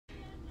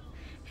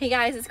Hey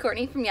guys, it's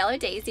Courtney from Yellow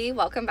Daisy.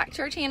 Welcome back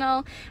to our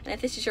channel, and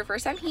if this is your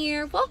first time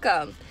here,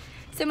 welcome.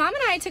 So Mom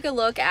and I took a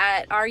look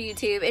at our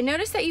YouTube and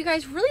noticed that you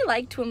guys really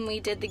liked when we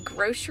did the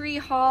grocery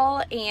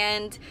haul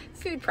and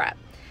food prep.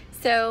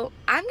 So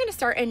I'm going to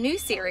start a new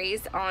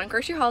series on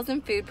grocery hauls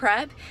and food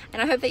prep,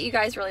 and I hope that you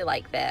guys really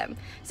like them.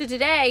 So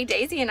today,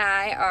 Daisy and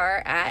I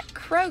are at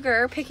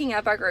Kroger picking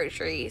up our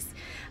groceries.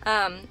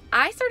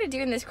 I started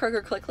doing this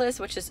Kroger click list,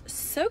 which is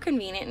so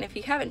convenient, and if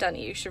you haven't done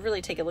it, you should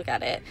really take a look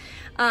at it.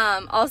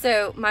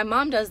 Also, my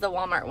mom does the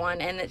Walmart one,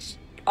 and it's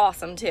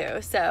awesome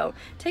too, so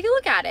take a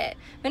look at it.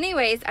 But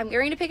anyways, I'm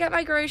going to pick up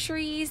my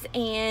groceries,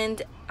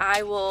 and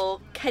I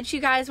will catch you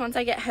guys once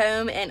I get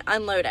home and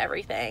unload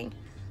everything.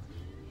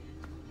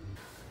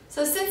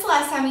 So since the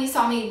last time you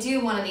saw me do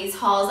one of these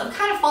hauls, I've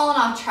kind of fallen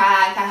off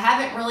track. I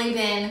haven't really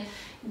been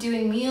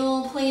doing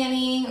meal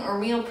planning or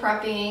meal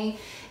prepping.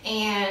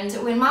 And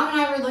when Mom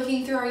and I were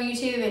looking through our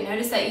YouTube and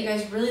noticed that you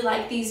guys really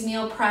like these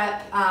meal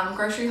prep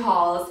grocery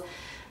hauls,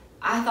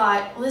 I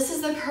thought, well, this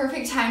is the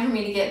perfect time for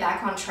me to get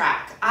back on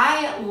track.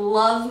 I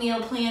love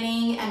meal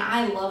planning and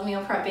I love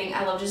meal prepping.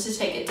 I love just to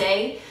take a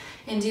day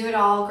and do it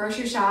all,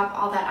 grocery shop,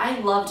 all that.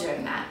 I love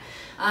doing that.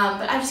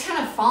 But I've just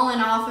kind of fallen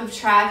off of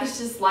track. It's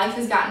just life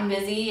has gotten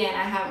busy and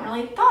I haven't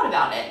really thought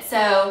about it.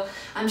 So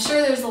I'm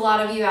sure there's a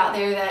lot of you out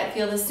there that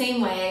feel the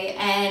same way.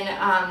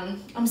 And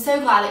I'm so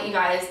glad that you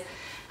guys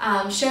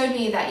showed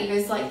me that you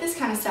guys like this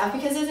kind of stuff,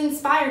 because it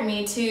inspired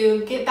me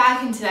to get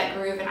back into that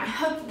groove, and I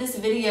hope that this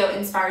video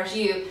inspires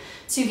you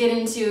to get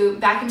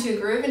back into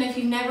a groove, and if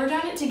you've never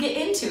done it, to get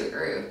into a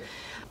groove.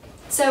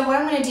 So what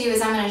I'm going to do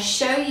is I'm going to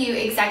show you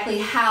exactly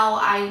how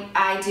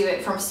I do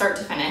it from start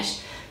to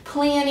finish.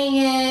 Planning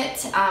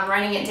it,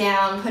 writing it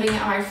down, putting it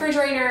on my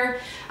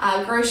refrigerator,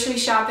 grocery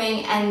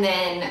shopping, and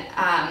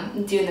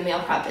then doing the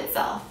meal prep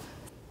itself.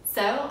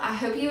 So I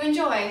hope you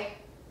enjoy.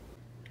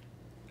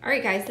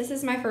 Alright guys, this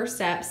is my first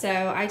step.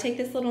 So I take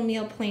this little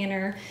meal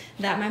planner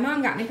that my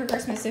mom got me for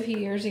Christmas a few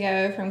years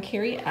ago from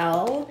Carrie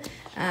L.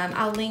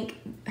 I'll link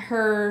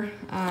her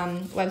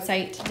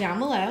website down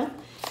below.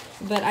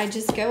 But I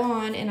just go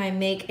on and I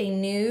make a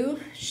new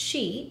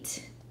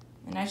sheet.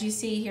 And as you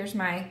see, here's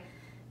my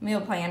meal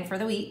plan for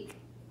the week.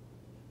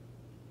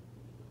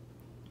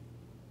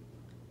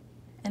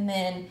 And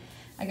then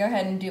I go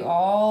ahead and do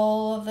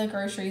all of the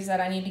groceries that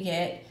I need to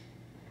get.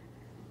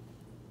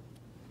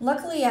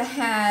 Luckily, I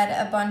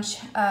had a bunch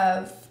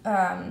of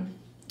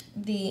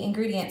the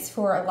ingredients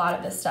for a lot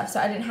of this stuff, so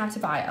I didn't have to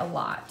buy a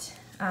lot.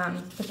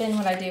 But then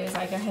what I do is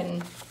I go ahead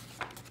and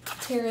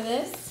tear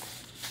this.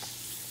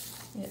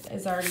 It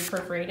is already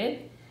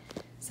perforated,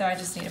 so I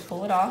just need to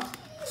pull it off.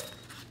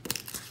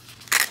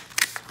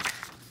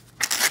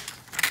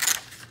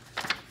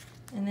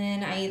 And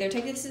then I either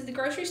take this to the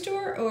grocery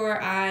store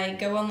or I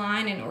go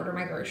online and order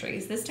my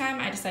groceries. This time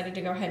I decided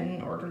to go ahead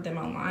and order them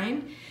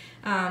online.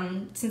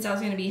 Since I was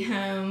going to be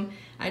home,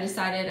 I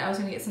decided I was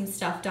going to get some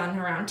stuff done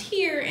around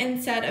here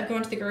instead of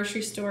going to the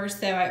grocery store,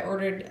 so I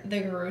ordered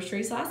the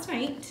groceries last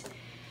night.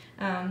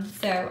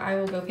 So I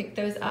will go pick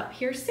those up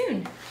here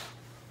soon.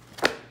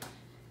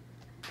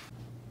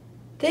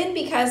 Then,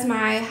 because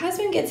my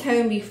husband gets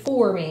home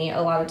before me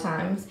a lot of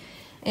times,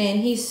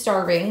 and he's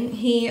starving,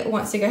 he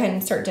wants to go ahead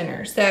and start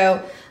dinner.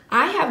 So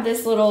I have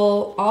this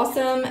little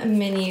awesome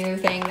menu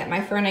thing that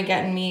my friend had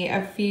gotten me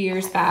a few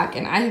years back,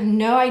 and I have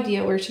no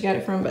idea where she got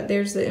it from, but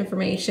there's the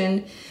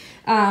information.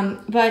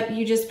 But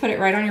you just put it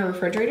right on your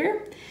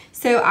refrigerator.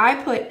 So I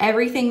put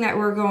everything that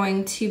we're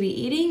going to be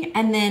eating,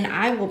 and then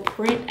I will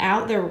print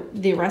out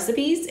the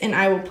recipes and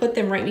I will put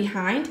them right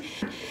behind.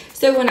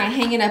 So when I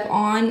hang it up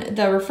on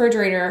the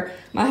refrigerator,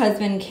 my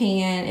husband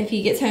can, if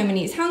he gets home and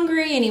he's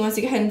hungry and he wants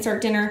to go ahead and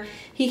start dinner,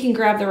 he can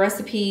grab the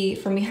recipe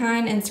from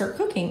behind and start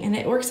cooking, and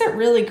it works out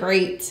really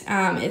great.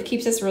 It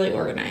keeps us really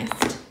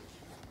organized.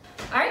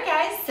 All right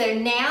guys, so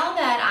now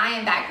that I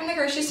am back from the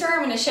grocery store, I'm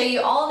going to show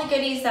you all the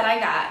goodies that I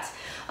got.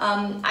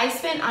 I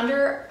spent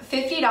under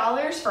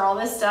 $50 for all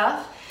this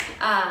stuff.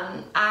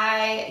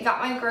 I got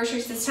my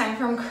groceries this time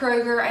from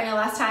Kroger. I know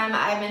last time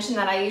I mentioned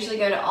that I usually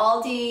go to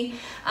Aldi.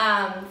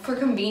 For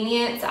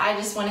convenience, I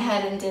just went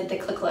ahead and did the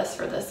click list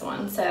for this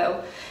one.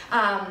 So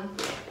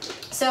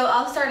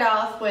I'll start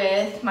off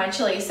with my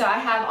chili. So I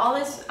have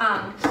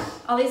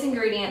all these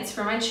ingredients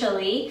for my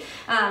chili.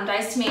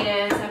 Diced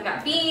tomatoes, I've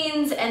got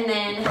beans, and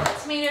then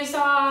tomato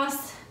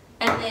sauce,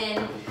 and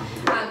then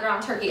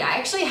ground turkey. I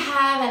actually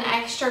have an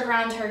extra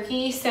ground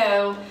turkey,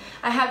 so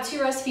I have 2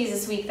 recipes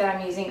this week that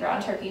I'm using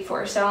ground turkey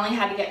for, so I only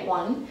had to get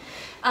one.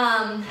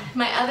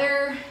 My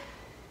other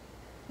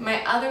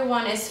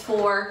one is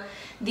for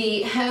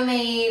the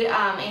homemade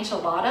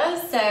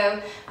enchiladas,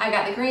 so I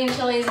got the green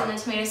chilies and the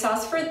tomato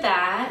sauce for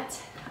that.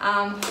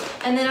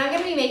 And then I'm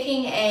going to be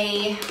making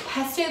a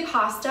pesto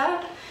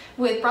pasta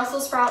with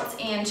Brussels sprouts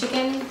and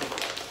chicken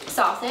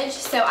sausage.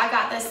 So I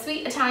got this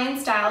sweet Italian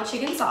style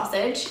chicken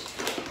sausage,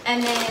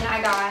 and then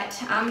I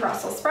got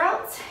Brussels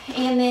sprouts,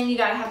 and then you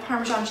gotta have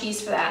Parmesan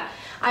cheese for that.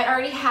 I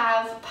already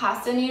have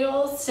pasta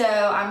noodles, so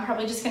I'm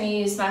probably just gonna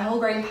use my whole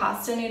grain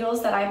pasta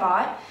noodles that I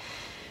bought.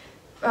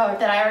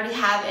 that I already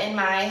have in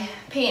my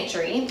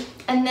pantry.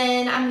 And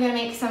then I'm gonna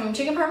make some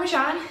chicken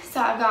parmesan.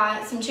 So I've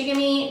got some chicken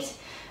meat,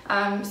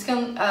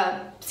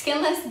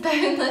 skinless,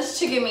 boneless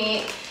chicken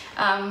meat,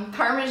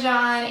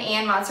 parmesan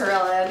and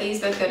mozzarella.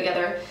 These both go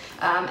together.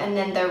 And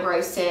then the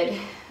roasted,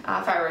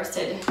 fire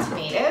roasted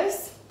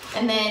tomatoes.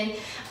 And then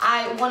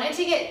I wanted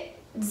to get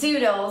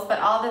zoodles, but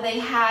all that they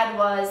had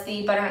was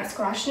the butternut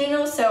squash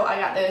noodles, so I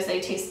got those.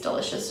 They taste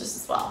delicious just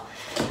as well.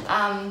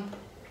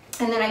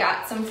 And then I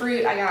got some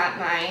fruit. I got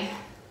my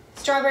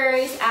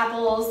strawberries,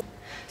 apples.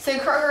 So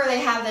Kroger, they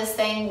have this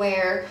thing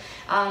where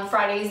on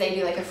Fridays they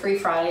do like a free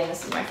Friday, and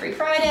this is my free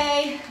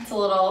Friday. It's a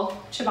little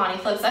Chobani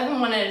flips. I've been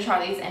wanting to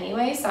try these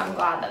anyway, so I'm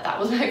glad that that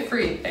was my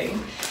free thing.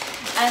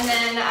 And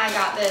then I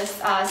got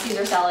this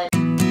Caesar salad.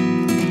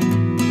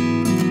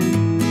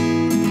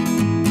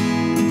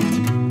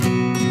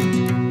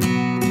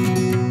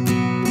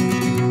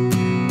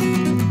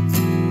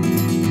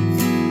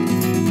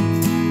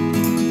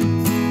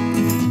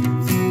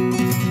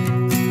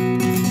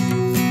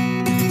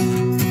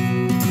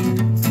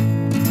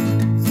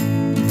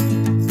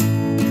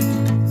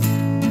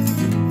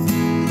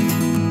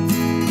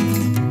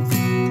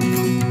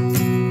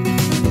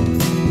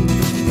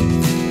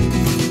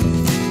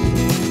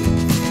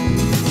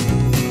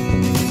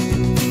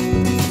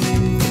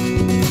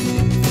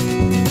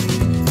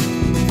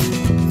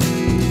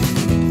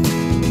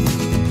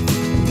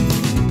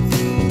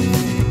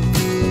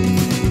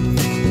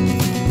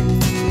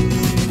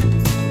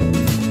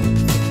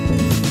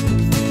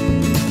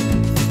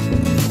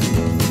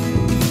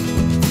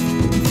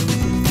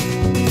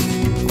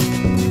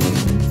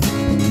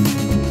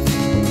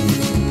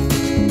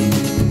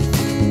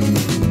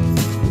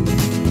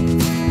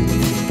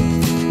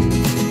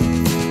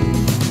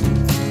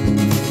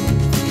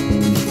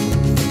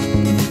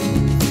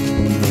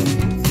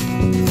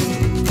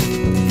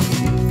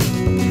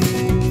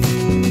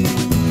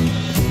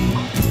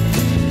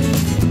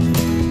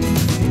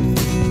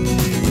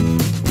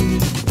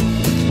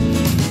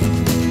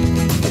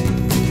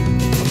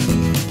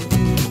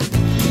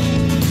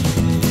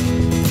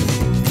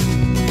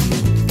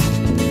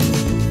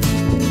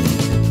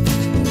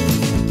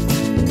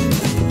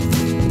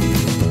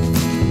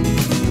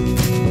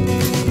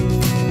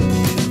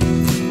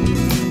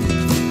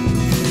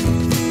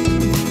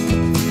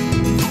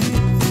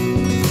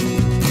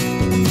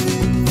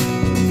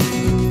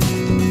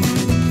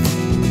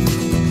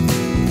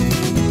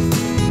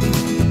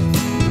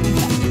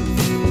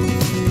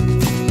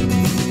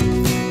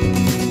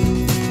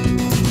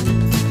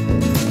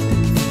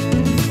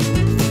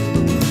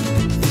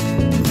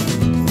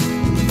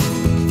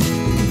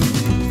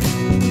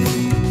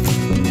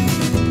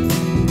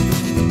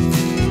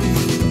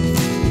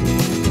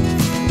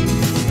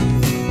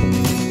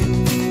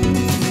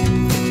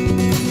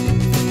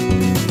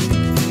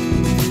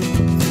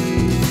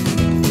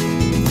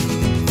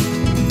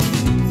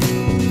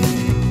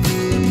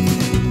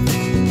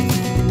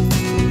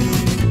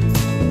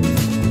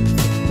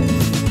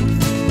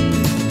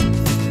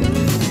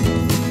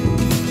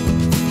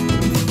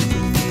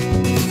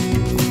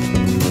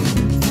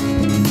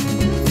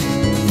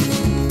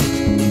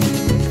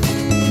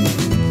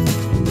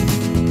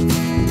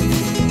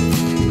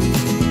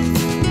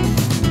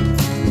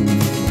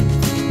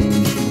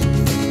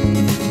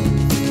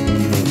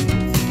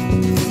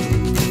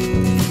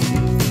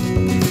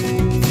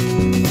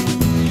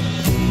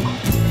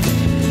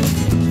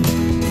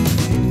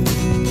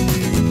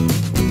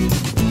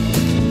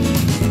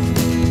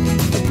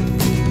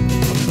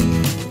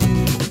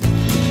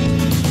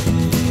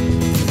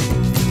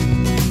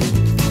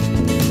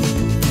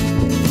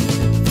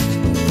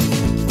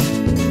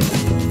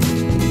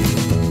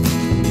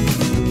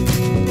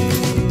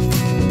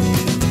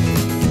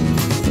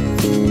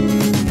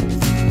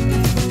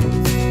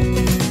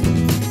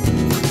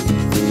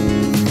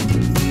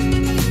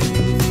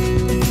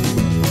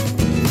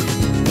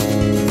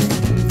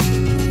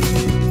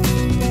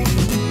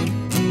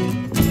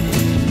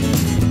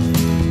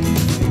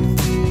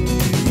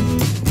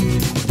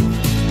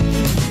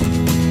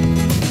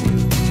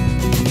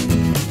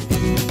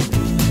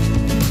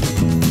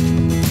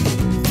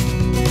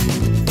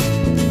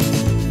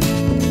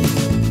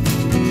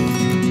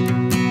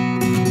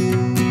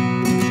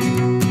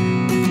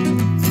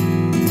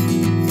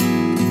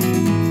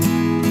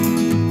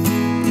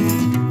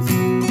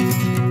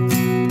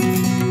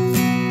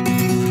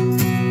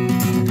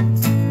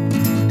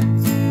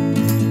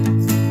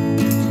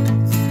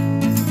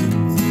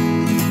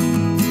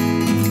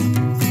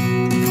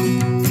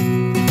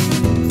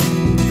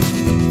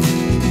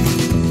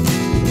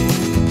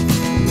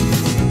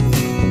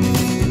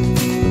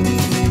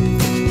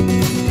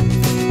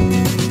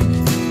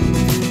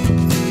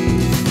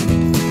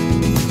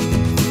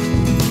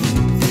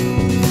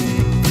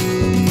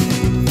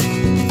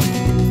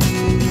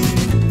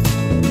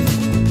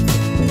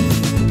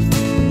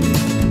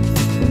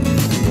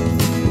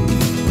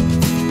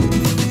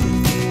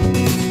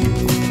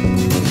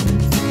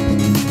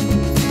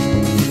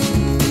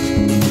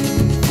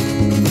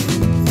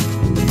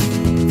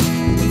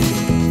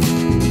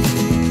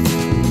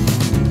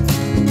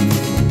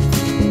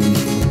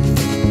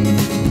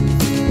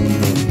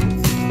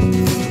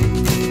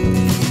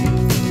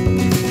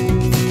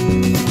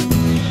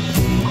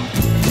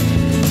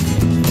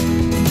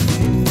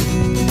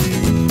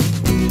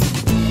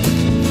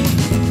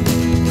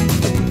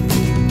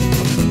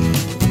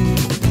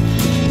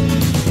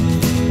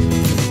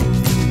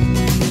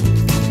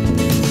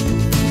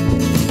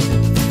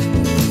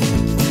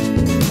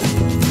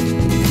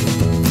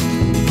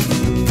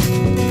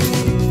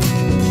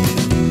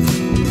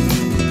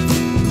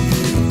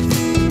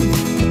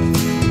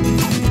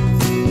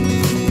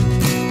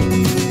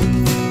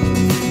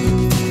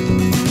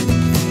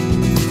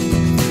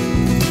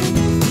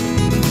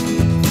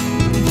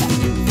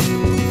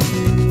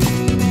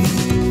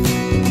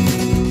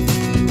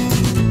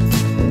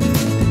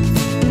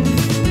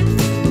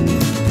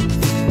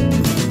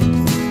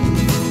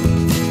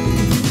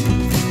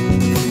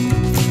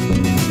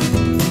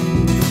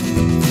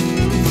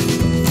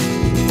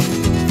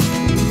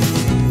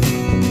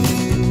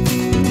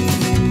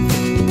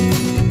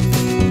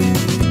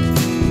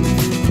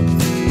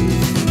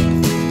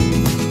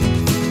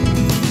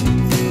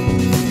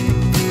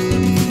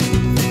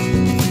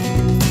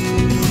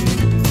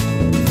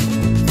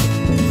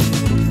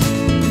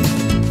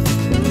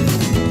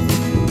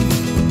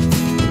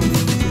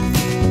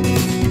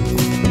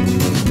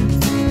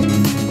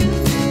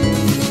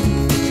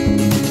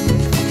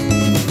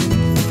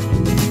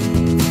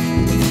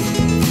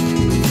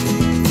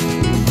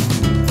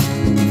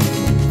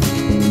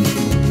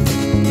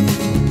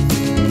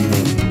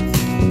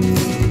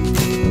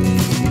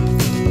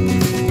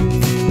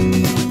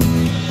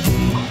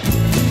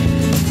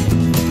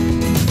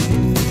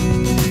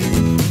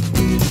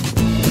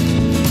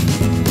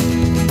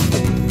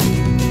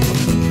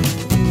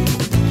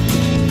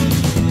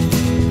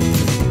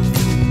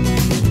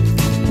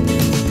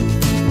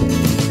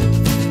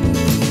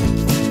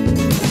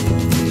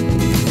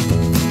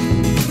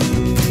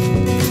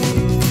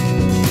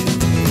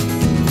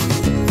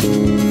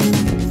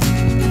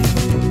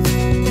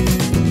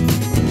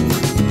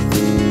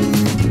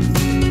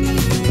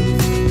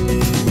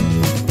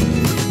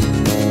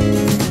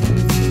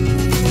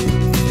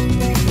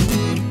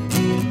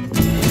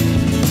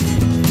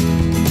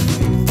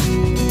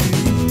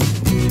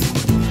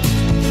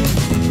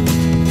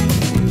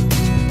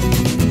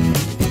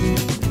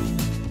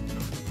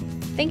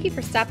 Thank you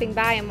for stopping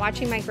by and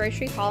watching my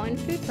grocery haul and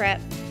food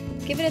prep.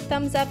 Give it a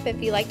thumbs up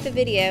if you liked the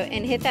video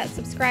and hit that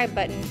subscribe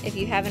button if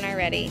you haven't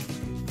already.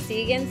 See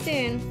you again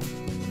soon.